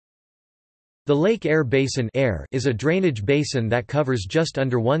The Lake Eyre Basin is a drainage basin that covers just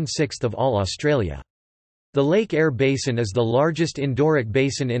under 1/6 of all Australia. The Lake Eyre Basin is the largest endorheic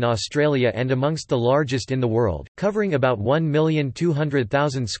basin in Australia and amongst the largest in the world, covering about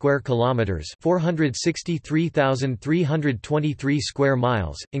 1,200,000 square kilometres (463,323 square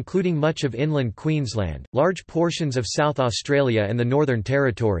miles), including much of inland Queensland, large portions of South Australia and the Northern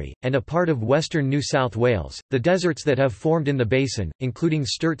Territory, and a part of western New South Wales. The deserts that have formed in the basin, including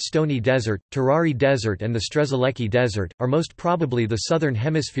Sturt Stony Desert, Tarari Desert and the Strzelecki Desert, are most probably the Southern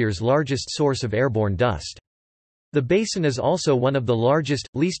Hemisphere's largest source of airborne dust. The basin is also one of the largest,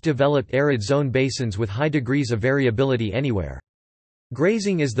 least developed arid zone basins with high degrees of variability anywhere.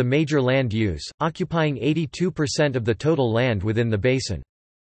 Grazing is the major land use, occupying 82% of the total land within the basin.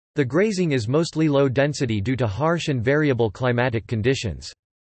 The grazing is mostly low density due to harsh and variable climatic conditions.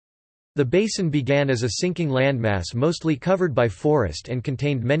 The basin began as a sinking landmass mostly covered by forest and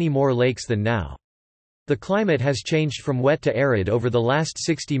contained many more lakes than now. The climate has changed from wet to arid over the last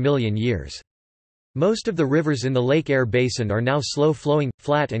 60 million years. Most of the rivers in the Lake Eyre Basin are now slow-flowing,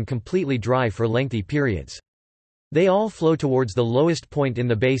 flat and completely dry for lengthy periods. They all flow towards the lowest point in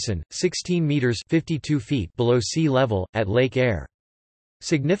the basin, 16 meters (52 feet) below sea level, at Lake Eyre.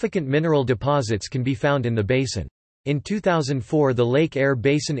 Significant mineral deposits can be found in the basin. In 2004, the Lake Eyre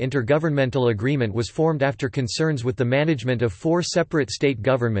Basin Intergovernmental Agreement was formed after concerns with the management of 4 separate state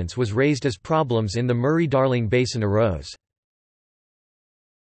governments was raised as problems in the Murray-Darling Basin arose.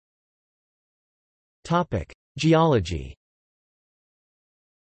 Geology.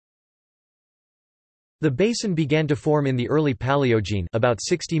 The basin began to form in the early Paleogene about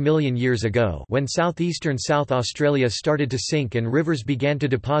 60 million years ago when southeastern South Australia started to sink and rivers began to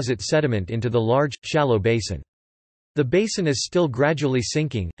deposit sediment into the large, shallow basin. The basin is still gradually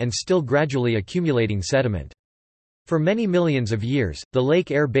sinking, and still gradually accumulating sediment. For many millions of years, the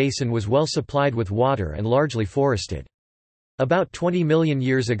Lake Eyre Basin was well supplied with water and largely forested. About 20 million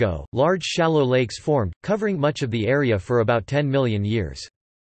years ago, large shallow lakes formed, covering much of the area for about 10 million years.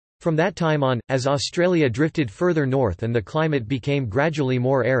 From that time on, as Australia drifted further north and the climate became gradually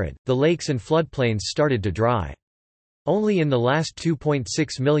more arid, the lakes and floodplains started to dry. Only in the last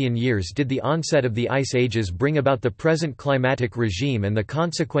 2.6 million years did the onset of the ice ages bring about the present climatic regime and the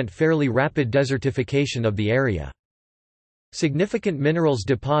consequent fairly rapid desertification of the area. Significant minerals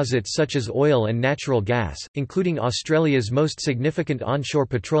deposits such as oil and natural gas, including Australia's most significant onshore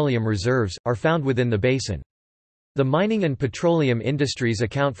petroleum reserves, are found within the basin. The mining and petroleum industries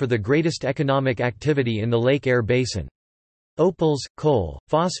account for the greatest economic activity in the Lake Eyre Basin. Opals, coal,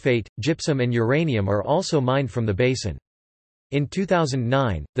 phosphate, gypsum and uranium are also mined from the basin. In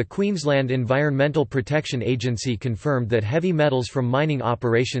 2009, the Queensland Environmental Protection Agency confirmed that heavy metals from mining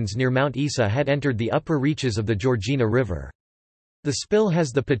operations near Mount Isa had entered the upper reaches of the Georgina River. The spill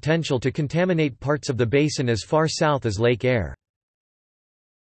has the potential to contaminate parts of the basin as far south as Lake Eyre.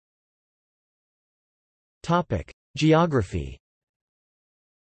 Geography.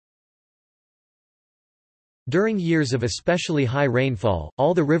 During years of especially high rainfall,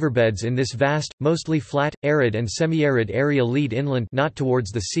 all the riverbeds in this vast, mostly flat, arid and semi-arid area lead inland, not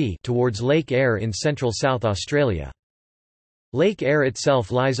towards the sea, towards Lake Eyre in central South Australia. Lake Eyre itself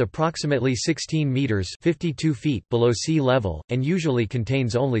lies approximately 16 metres (52 feet) below sea level, and usually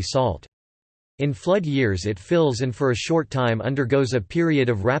contains only salt. In flood years it fills and for a short time undergoes a period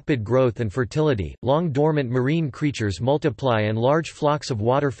of rapid growth and fertility. Long dormant marine creatures multiply and large flocks of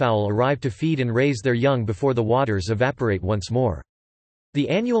waterfowl arrive to feed and raise their young before the waters evaporate once more. The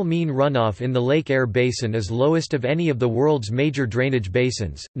annual mean runoff in the Lake Eyre Basin is lowest of any of the world's major drainage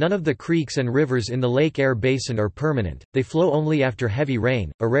basins. None of the creeks and rivers in the Lake Eyre Basin are permanent, they flow only after heavy rain,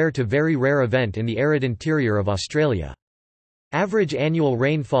 a rare to very rare event in the arid interior of Australia. Average annual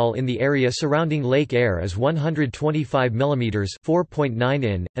rainfall in the area surrounding Lake Eyre is 125 mm (4.9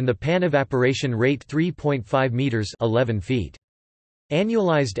 in), and the pan-evaporation rate 3.5 meters (11 feet).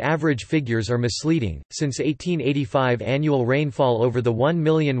 Annualized average figures are misleading. Since 1885, annual rainfall over the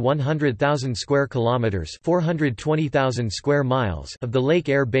 1,100,000 square kilometers (420,000 square miles) of the Lake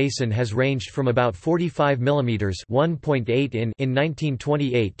Eyre Basin has ranged from about 45 mm (1.8 in)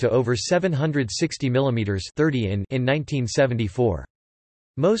 1928 to over 760 mm (30 in) 1974.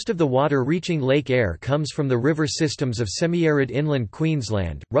 Most of the water reaching Lake Eyre comes from the river systems of semi-arid inland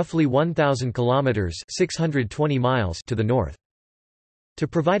Queensland, roughly 1,000 kilometers (620 miles) to the north. To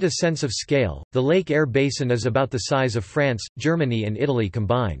provide a sense of scale, the Lake Eyre Basin is about the size of France, Germany and Italy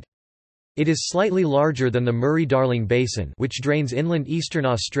combined. It is slightly larger than the Murray-Darling Basin, which drains inland eastern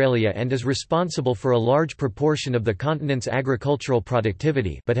Australia and is responsible for a large proportion of the continent's agricultural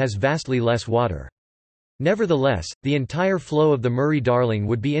productivity, but has vastly less water. Nevertheless, the entire flow of the Murray-Darling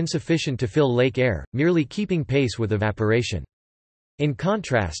would be insufficient to fill Lake Eyre, merely keeping pace with evaporation. In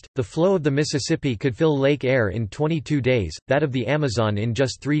contrast, the flow of the Mississippi could fill Lake Eyre in 22 days, that of the Amazon in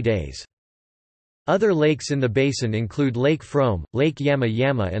just 3 days. Other lakes in the basin include Lake Frome, Lake Yama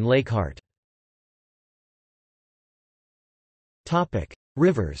Yama and Lake Hart.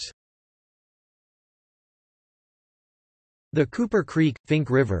 Rivers. The Cooper Creek, Fink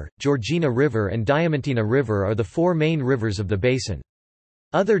River, Georgina River and Diamantina River are the 4 main rivers of the basin.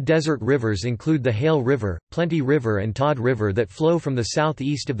 Other desert rivers include the Hale River, Plenty River and Todd River that flow from the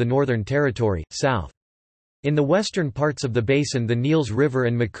southeast of the Northern Territory, south. In the western parts of the basin the Niels River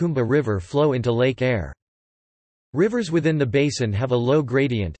and Macumba River flow into Lake Eyre. Rivers within the basin have a low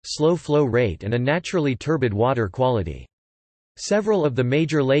gradient, slow flow rate and a naturally turbid water quality. Several of the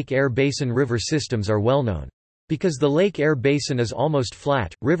major Lake Eyre Basin river systems are well known. Because the Lake Eyre Basin is almost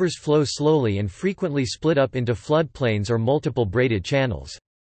flat, rivers flow slowly and frequently split up into floodplains or multiple braided channels.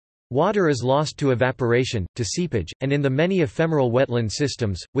 Water is lost to evaporation, to seepage, and in the many ephemeral wetland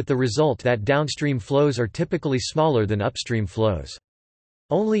systems, with the result that downstream flows are typically smaller than upstream flows.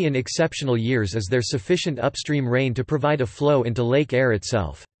 Only in exceptional years is there sufficient upstream rain to provide a flow into Lake Eyre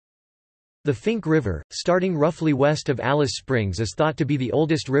itself. The Fink River, starting roughly west of Alice Springs, is thought to be the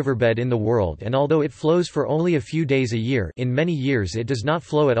oldest riverbed in the world, and although it flows for only a few days a year, in many years it does not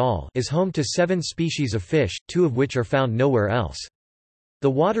flow at all, is home to 7 species of fish, 2 of which are found nowhere else. The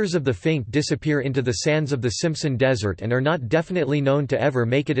waters of the Fink disappear into the sands of the Simpson Desert and are not definitely known to ever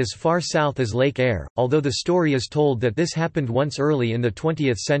make it as far south as Lake Eyre, although the story is told that this happened once early in the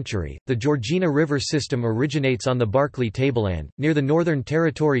 20th century. The Georgina River system originates on the Barkly Tableland, near the Northern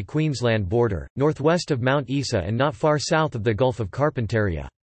Territory Queensland border, northwest of Mount Isa and not far south of the Gulf of Carpentaria.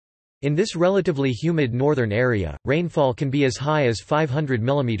 In this relatively humid northern area, rainfall can be as high as 500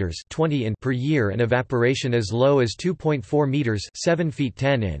 mm 20 in per year and evaporation as low as 2.4 meters 7 feet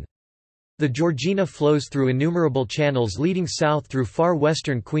 10 in. The Georgina flows through innumerable channels leading south through far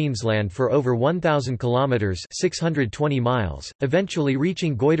western Queensland for over 1,000 kilometres 620 miles, eventually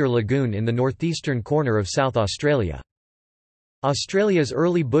reaching Goyder Lagoon in the northeastern corner of South Australia. Australia's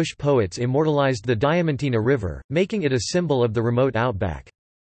early bush poets immortalised the Diamantina River, making it a symbol of the remote outback.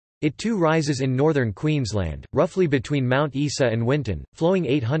 It too rises in northern Queensland, roughly between Mount Isa and Winton, flowing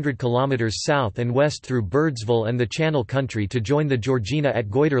 800 km south and west through Birdsville and the Channel Country to join the Georgina at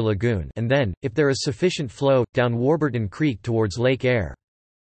Goyder Lagoon and then, if there is sufficient flow, down Warburton Creek towards Lake Eyre.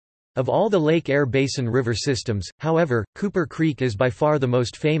 Of all the Lake Eyre Basin river systems, however, Cooper Creek is by far the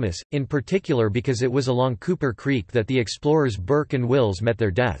most famous, in particular because it was along Cooper Creek that the explorers Burke and Wills met their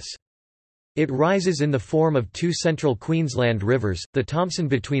deaths. It rises in the form of 2 central Queensland rivers, the Thomson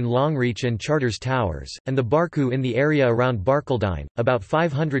between Longreach and Charters Towers, and the Barcoo in the area around Barcaldine, about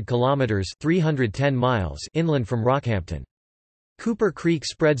 500 kilometres 310 miles inland from Rockhampton. Cooper Creek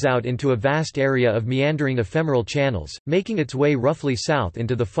spreads out into a vast area of meandering ephemeral channels, making its way roughly south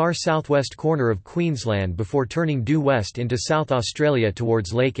into the far southwest corner of Queensland before turning due west into South Australia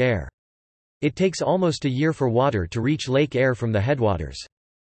towards Lake Eyre. It takes almost a year for water to reach Lake Eyre from the headwaters.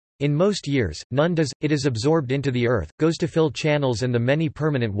 In most years, none does, it is absorbed into the earth, goes to fill channels and the many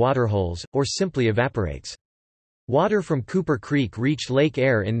permanent waterholes, or simply evaporates. Water from Cooper Creek reached Lake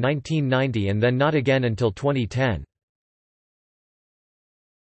Eyre in 1990 and then not again until 2010.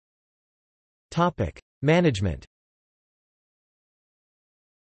 Management.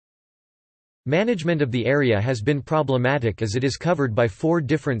 Management of the area has been problematic as it is covered by 4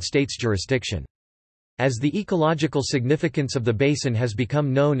 different states' jurisdiction. As the ecological significance of the basin has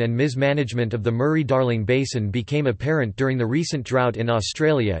become known and mismanagement of the Murray-Darling Basin became apparent during the recent drought in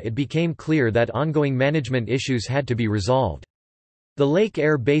Australia, it became clear that ongoing management issues had to be resolved. The Lake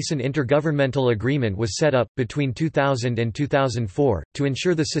Eyre Basin Intergovernmental Agreement was set up, between 2000 and 2004, to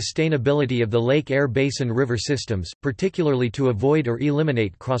ensure the sustainability of the Lake Eyre Basin river systems, particularly to avoid or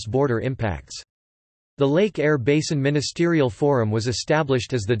eliminate cross-border impacts. The Lake Eyre Basin Ministerial Forum was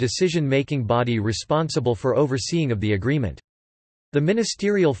established as the decision-making body responsible for overseeing of the agreement. The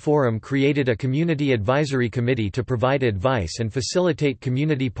Ministerial Forum created a Community Advisory Committee to provide advice and facilitate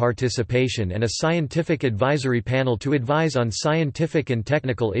community participation and a Scientific Advisory Panel to advise on scientific and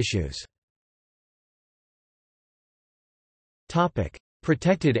technical issues.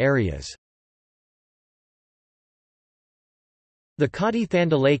 Protected areas. The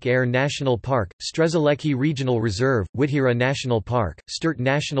Kati-Thanda Lake Eyre National Park, Strzelecki Regional Reserve, Withira National Park, Sturt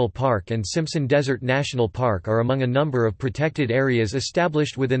National Park and Simpson Desert National Park are among a number of protected areas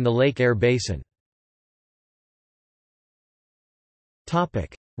established within the Lake Eyre Basin.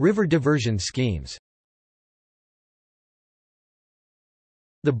 River diversion schemes.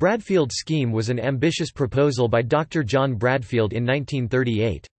 The Bradfield scheme was an ambitious proposal by Dr. John Bradfield in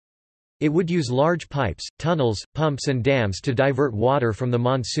 1938. It would use large pipes, tunnels, pumps and dams to divert water from the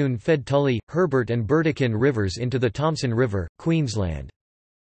monsoon-fed Tully, Herbert and Burdekin rivers into the Thomson River, Queensland.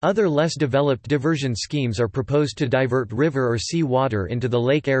 Other less developed diversion schemes are proposed to divert river or sea water into the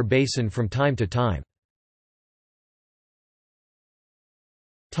Lake Eyre basin from time to time.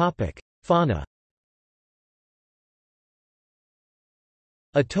 Fauna.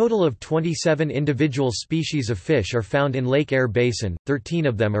 A total of 27 individual species of fish are found in Lake Eyre basin, 13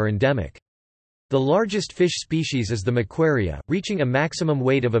 of them are endemic. The largest fish species is the Macquaria, reaching a maximum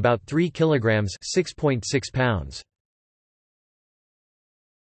weight of about 3 kilograms (6.6 pounds).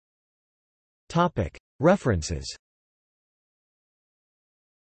 Topic: References.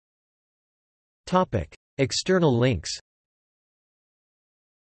 Topic: External links.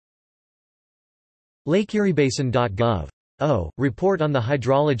 LakeErieBasin.gov. Report on the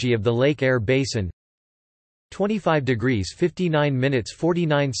hydrology of the Lake Eyre Basin. 25 degrees 59 minutes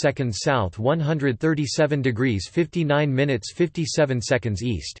 49 seconds south, 137 degrees 59 minutes 57 seconds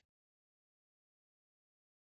east.